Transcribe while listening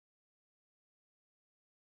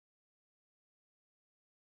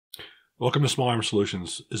Welcome to Small Arms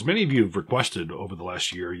Solutions. As many of you have requested over the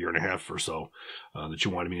last year and a half or so, that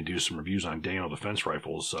you wanted me to do some reviews on Daniel Defense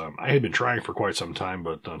rifles. I had been trying for quite some time,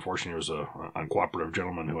 but unfortunately there was an uncooperative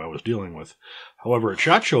gentleman who I was dealing with. However, at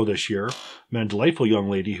SHOT Show this year, I met a delightful young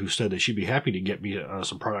lady who said that she'd be happy to get me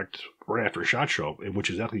some product right after SHOT Show,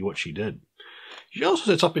 which is exactly what she did. She also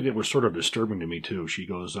said something that was sort of disturbing to me too. She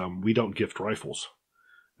goes, "We don't gift rifles."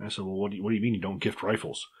 And I said, "Well, what do you mean you don't gift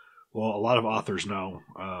rifles?" Well, a lot of authors now,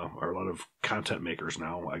 or a lot of content makers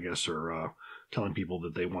now, I guess, are telling people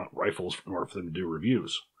that they want rifles in order for them to do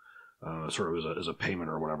reviews, sort of as a payment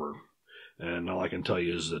or whatever. And all I can tell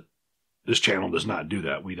you is that this channel does not do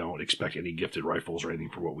that. We don't expect any gifted rifles or anything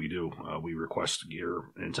for what we do. We request gear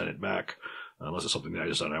and send it back, unless it's something that I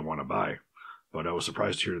decide I want to buy. But I was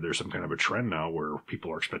surprised to hear that there's some kind of a trend now where people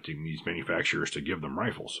are expecting these manufacturers to give them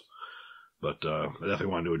rifles. But I definitely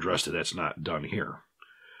wanted to address that that's not done here.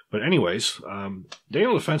 But anyways,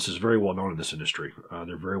 Daniel Defense is very well known in this industry.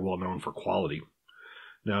 They're very well known for quality.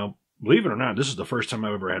 Now, believe it or not, this is the first time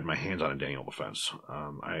I've ever had my hands on a Daniel Defense.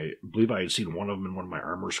 I believe I had seen one of them in one of my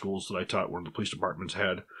armor schools that I taught, one of the police departments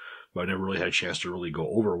had, but I never really had a chance to really go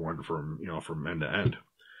over one from end to end.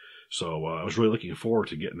 So I was really looking forward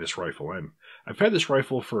to getting this rifle in. I've had this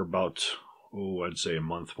rifle for about, I'd say a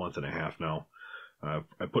month and a half now.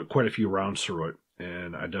 I put quite a few rounds through it,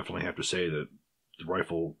 and I definitely have to say that the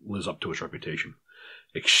rifle lives up to its reputation.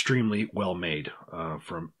 Extremely well made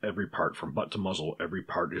from every part, from butt to muzzle. Every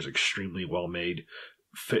part is extremely well made.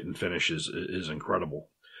 Fit and finish is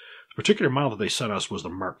incredible. The particular model that they sent us was the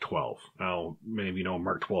Mark 12. Now, many of you know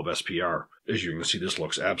Mark 12 SPR. As you can see, this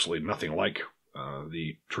looks absolutely nothing like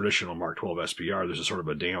the traditional Mark 12 SPR. There's a sort of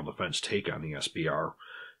a Daniel Defense take on the SPR.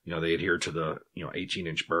 They adhere to the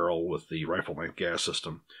 18-inch barrel with the rifle length gas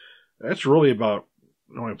system. That's really about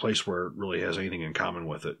the only place where it really has anything in common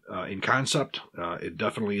with it. In concept, it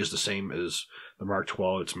definitely is the same as the Mark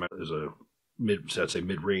 12. It's meant as a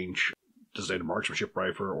mid-range designated marksmanship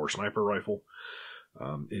rifle or sniper rifle.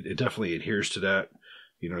 It definitely adheres to that.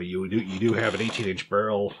 You do have an 18-inch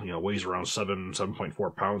barrel. Weighs around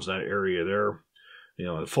 7.4 pounds in that area there.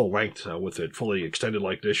 At full length, with it fully extended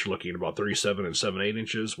like this, you're looking at about 37 7/8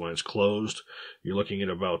 inches. When it's closed, you're looking at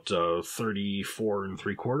about 34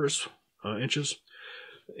 3/4 inches.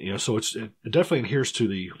 So it definitely adheres to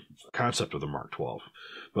the concept of the Mark 12.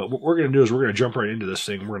 But what we're going to do is we're going to jump right into this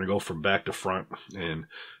thing. We're going to go from back to front. And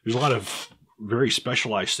there's a lot of very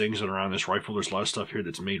specialized things that are on this rifle. There's a lot of stuff here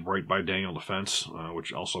that's made right by Daniel Defense,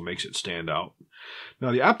 which also makes it stand out.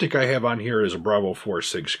 Now, the optic I have on here is a Bravo 4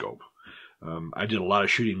 SIG scope. I did a lot of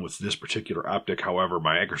shooting with this particular optic. However,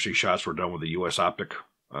 my accuracy shots were done with a US optic,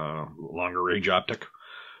 longer range optic.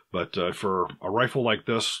 But for a rifle like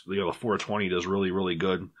this, the 420 does really, really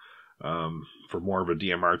good. For more of a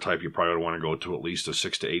DMR type, you probably would want to go to at least a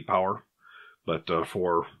 6 to 8 power. But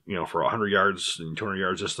for 100 yards and 200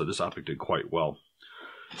 yards, this optic did quite well.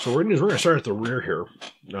 So we're going to start at the rear here.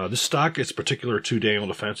 This stock is particular to Daniel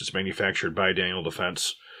Defense. It's manufactured by Daniel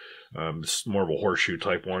Defense. It's more of a horseshoe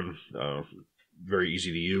type one. Very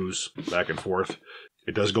easy to use, back and forth.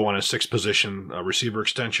 It does go on a 6-position receiver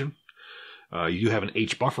extension. You do have an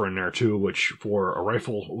H buffer in there too, which for a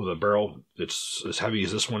rifle with a barrel that's as heavy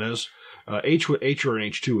as this one is, H or an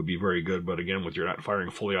H2 would be very good. But again, with you're not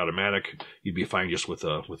firing fully automatic, you'd be fine just with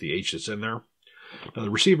the H that's in there. Now, the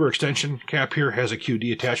receiver extension cap here has a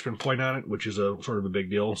QD attachment point on it, which is a sort of a big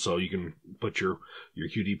deal. So you can put your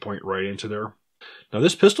QD point right into there. Now,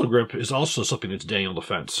 this pistol grip is also something that's Daniel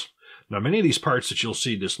Defense. Now, many of these parts that you'll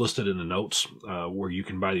see that's listed in the notes, where you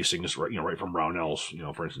can buy these things right from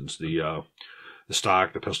Brownells. For instance, the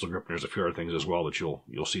stock, the pistol grip, and there's a few other things as well that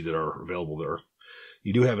you'll see that are available there.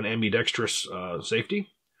 You do have an ambidextrous safety.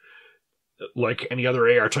 Like any other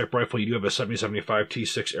AR type rifle, you do have a 7075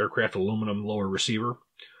 T6 aircraft aluminum lower receiver.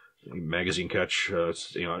 Magazine catch,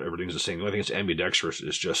 everything's the same. The only thing that's ambidextrous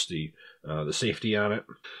is just the safety on it.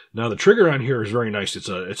 Now the trigger on here is very nice. It's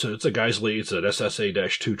a Geisley. It's an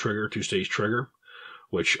SSA-2 trigger, 2-stage trigger,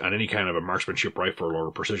 which on any kind of a marksmanship rifle or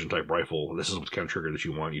a precision type rifle, this is the kind of trigger that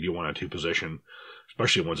you want. You do want a 2-position,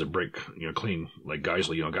 especially ones that break clean like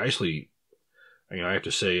Geisley. Geisley, I have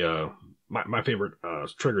to say, my favorite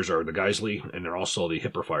triggers are the Geisley, and they're also the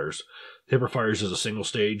Hipperfires. The Hipperfires is a single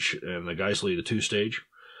stage, and the Geisley the 2-stage.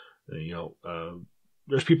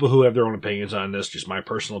 There's people who have their own opinions on this. Just my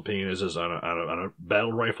personal opinion is on a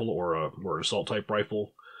battle rifle or an assault type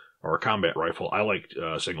rifle or a combat rifle, I like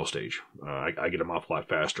single stage. I get them off a lot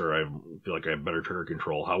faster. I feel like I have better trigger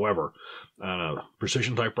control. However, on a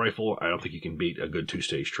precision type rifle, I don't think you can beat a good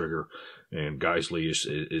 2-stage trigger. And Geisley is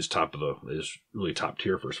really top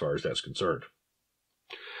tier for as far as that's concerned.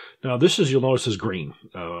 Now this is, you'll notice, is green.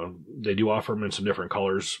 They do offer them in some different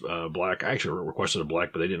colors. Black. I actually requested a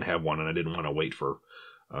black, but they didn't have one, and I didn't want to wait for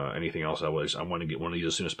anything else. I wanted to get one of these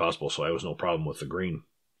as soon as possible, so I was no problem with the green.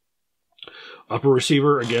 Upper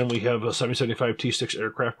receiver, again, we have a 7075 T6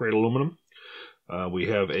 aircraft grade aluminum. We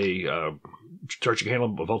have a charging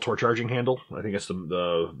handle, a Veltor charging handle. I think it's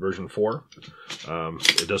the version 4.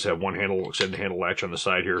 It does have one handle, extended handle latch on the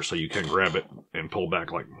side here, so you can grab it and pull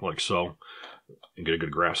back like so, and get a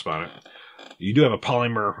good grasp on it. You do have a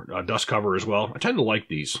polymer dust cover as well. I tend to like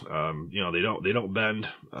these. You know, they don't bend.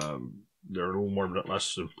 They're a little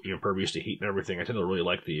less impervious to heat and everything. I tend to really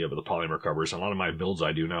like the polymer covers. And a lot of my builds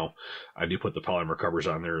I do now, I do put the polymer covers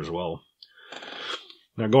on there as well.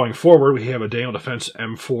 Now going forward, we have a Daniel Defense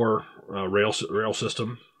M4 rail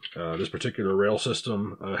system. This particular rail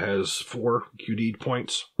system has 4 QD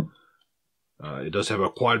points. It does have a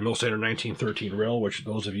quad mill standard 1913 rail, which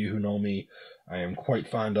those of you who know me, I am quite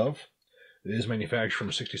fond of. It is manufactured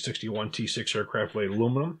from 6061 T6 aircraft grade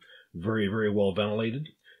aluminum. Very, very well ventilated.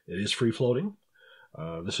 It is free floating.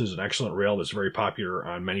 This is an excellent rail that's very popular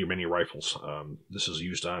on many, many rifles. This is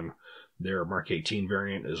used on their Mark 18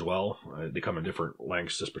 variant as well. They come in different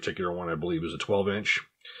lengths. This particular one, I believe, is a 12-inch.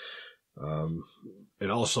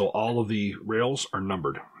 And also, all of the rails are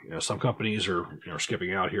numbered. You know, some companies are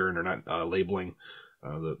skipping out here and they're not labeling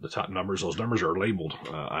the top numbers. Those numbers are labeled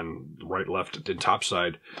on the right, left, and top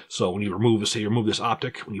side. So when you remove, say you remove this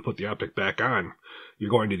optic, when you put the optic back on, you're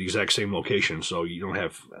going to the exact same location. So you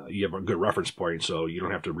have a good reference point, so you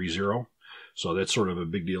don't have to re-zero. So that's sort of a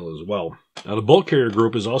big deal as well. Now the bolt carrier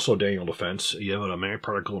group is also Daniel Defense. You have a magnetic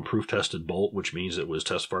particle and proof tested bolt, which means it was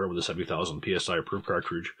test fired with a 70,000 PSI proof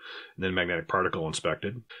cartridge, and then magnetic particle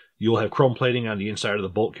inspected. You'll have chrome plating on the inside of the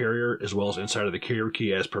bolt carrier, as well as inside of the carrier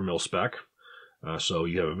key as per mil spec. So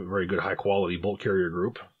you have a very good high quality bolt carrier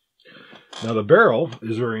group. Now the barrel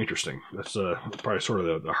is very interesting. That's probably sort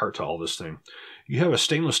of the heart to all this thing. You have a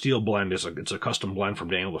stainless steel blend. It's a custom blend from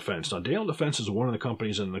Daniel Defense. Now Daniel Defense is one of the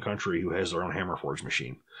companies in the country who has their own hammer forge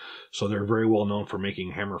machine. So they're very well known for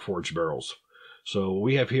making hammer forged barrels. So what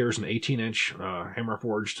we have here is an 18-inch hammer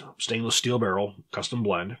forged stainless steel barrel, custom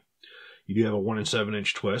blend. You do have a 1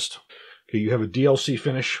 7-inch twist. Okay, you have a DLC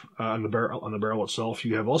finish on the barrel itself.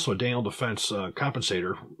 You have also a Daniel Defense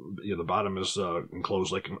compensator. The bottom is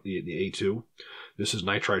enclosed like the A2. This is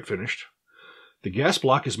nitride finished. The gas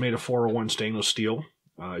block is made of 401 stainless steel.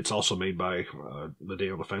 It's also made by the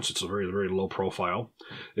Daniel Defense. It's a very, very low profile.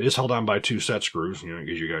 It is held on by 2 set screws. You know,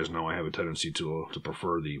 as you guys know, I have a tendency to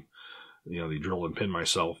prefer the drill and pin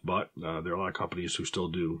myself, but there are a lot of companies who still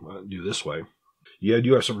do this way. Yeah, I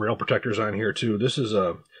do have some rail protectors on here too. This is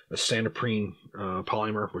a Santoprene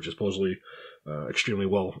polymer, which is supposedly extremely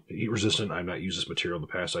well heat resistant. I've not used this material in the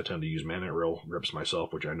past. I tend to use magnet rail grips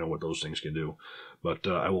myself, which I know what those things can do. But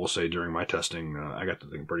I will say during my testing, I got the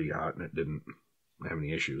thing pretty hot and it didn't have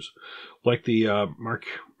any issues. Like the Mark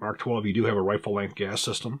 12, you do have a rifle length gas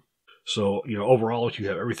system. So, overall, you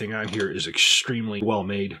have everything on here is extremely well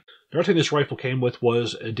made. The other thing this rifle came with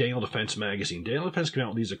was a Daniel Defense magazine. Daniel Defense came out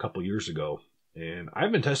with these a couple years ago. And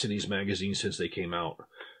I've been testing these magazines since they came out.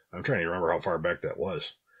 I'm trying to remember how far back that was.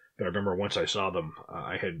 But I remember once I saw them,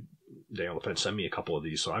 I had Daniel Defense send me a couple of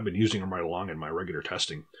these. So I've been using them right along in my regular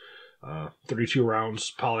testing. 32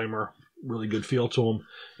 rounds, polymer, really good feel to them.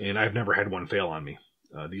 And I've never had one fail on me.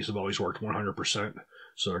 These have always worked 100%.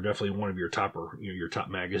 So they're definitely one of your top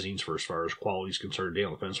magazines for as far as quality is concerned.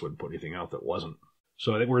 Daniel Defense wouldn't put anything out that wasn't.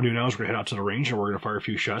 So I think what we're going to do now is we're going to head out to the range and we're going to fire a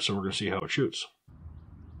few shots and we're going to see how it shoots.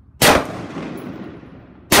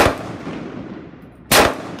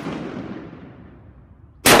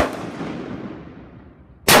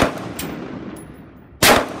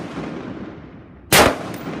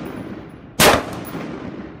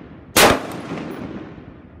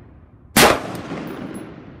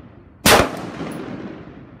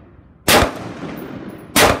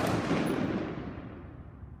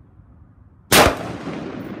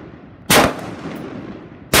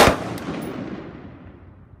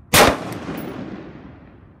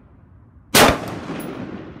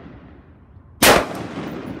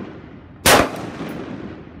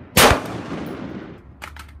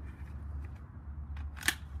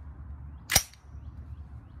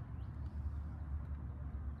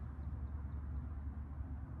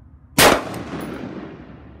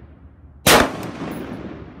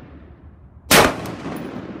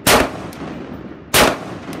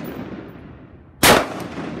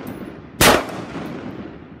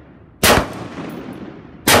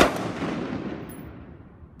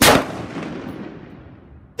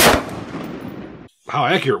 How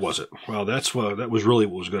accurate was it? Well, that was really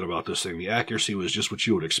what was good about this thing. The accuracy was just what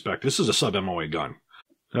you would expect. This is a sub-MOA gun.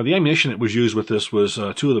 Now, the ammunition that was used with this was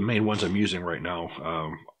two of the main ones I'm using right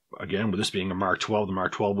now. Again, with this being a Mark 12, the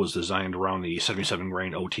Mark 12 was designed around the 77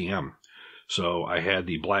 grain OTM. So I had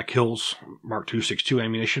the Black Hills Mark 262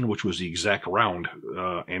 ammunition, which was the exact round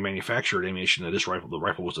and manufactured ammunition that the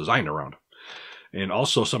rifle was designed around. And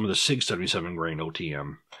also some of the SIG 77 grain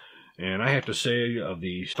OTM. And I have to say, of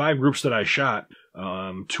the 5 groups that I shot,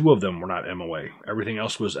 2 of them were not MOA. Everything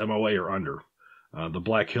else was MOA or under. The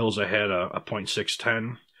Black Hills, I had a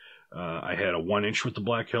 .610. I had a 1-inch with the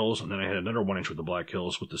Black Hills, and then I had another 1-inch with the Black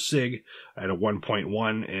Hills. With the SIG, I had a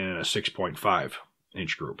 1.1 and a 6.5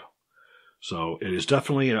 inch group. So it is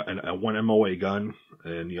definitely a 1 MOA gun,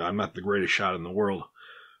 and I'm not the greatest shot in the world,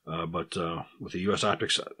 but with the US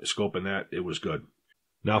Optics scope in that, it was good.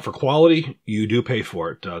 Now for quality, you do pay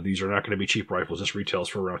for it. These are not going to be cheap rifles. This retails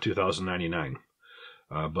for around $2,099.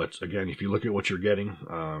 But again, if you look at what you're getting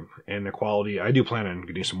and the quality, I do plan on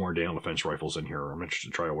getting some more Daniel Defense rifles in here. I'm interested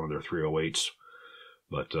to try one of their 308s.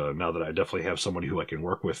 But now that I definitely have somebody who I can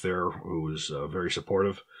work with there who is very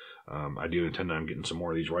supportive, I do intend on getting some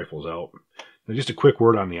more of these rifles out. And just a quick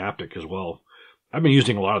word on the optic as well. I've been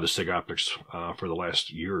using a lot of the SIG optics for the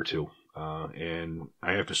last year or two. And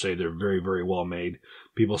I have to say they're very, very well made.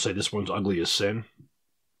 People say this one's ugly as sin.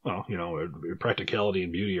 Well, you know, practicality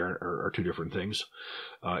and beauty are two different things.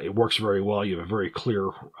 It works very well. You have a very clear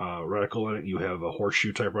reticle in it. You have a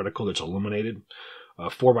horseshoe type reticle that's illuminated.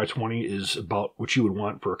 4x20 is about what you would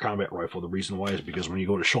want for a combat rifle. The reason why is because when you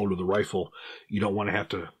go to shoulder the rifle, you don't want to have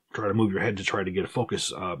to try to move your head to try to get a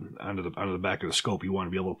focus onto the back of the scope. You want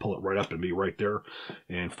to be able to pull it right up and be right there.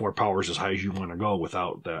 And 4 power is as high as you want to go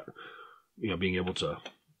without that, you know, being able to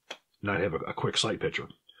not have a quick sight picture.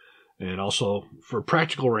 And also, for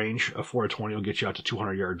practical range, a 4x20 will get you out to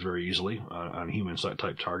 200 yards very easily on a human sight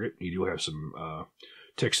type target. You do have some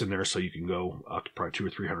ticks in there, so you can go up to probably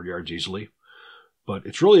 200 or 300 yards easily. But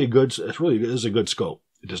it is a good scope.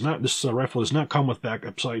 It does not. This rifle does not come with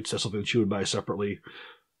backup sights. That's something that you would buy separately.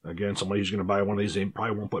 Again, somebody who's going to buy one of these, they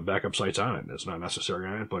probably won't put backup sights on it. That's not necessary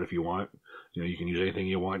on it. But if you want, you know, you can use anything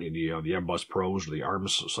you want. The M-Bus Pros, the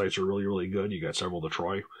ARMS sights are really, really good. You got several of the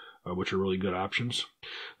Troy, which are really good options.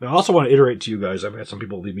 Now, I also want to iterate to you guys. I've had some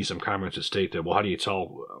people leave me some comments that state that, well, how do you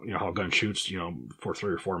tell, you know, how a gun shoots, you know, for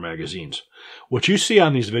 3 or 4 magazines? What you see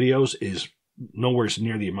on these videos is nowhere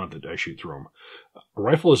near the amount that I shoot through them. A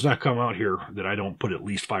rifle has not come out here that I don't put at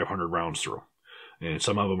least 500 rounds through. And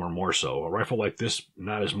some of them are more so. A rifle like this,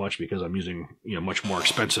 not as much because I'm using, you know, much more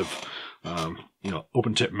expensive, you know,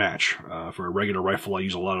 open tip match. For a regular rifle, I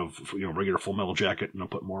use a lot of, you know, regular full metal jacket and I'll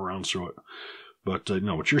put more rounds through it. But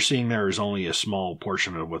no, what you're seeing there is only a small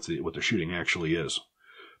portion of what the shooting actually is.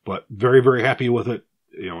 But very, very happy with it.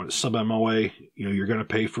 You know, it's sub MOA. You know, you're going to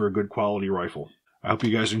pay for a good quality rifle. I hope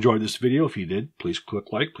you guys enjoyed this video. If you did, please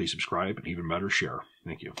click like, please subscribe, and even better, share.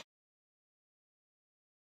 Thank you.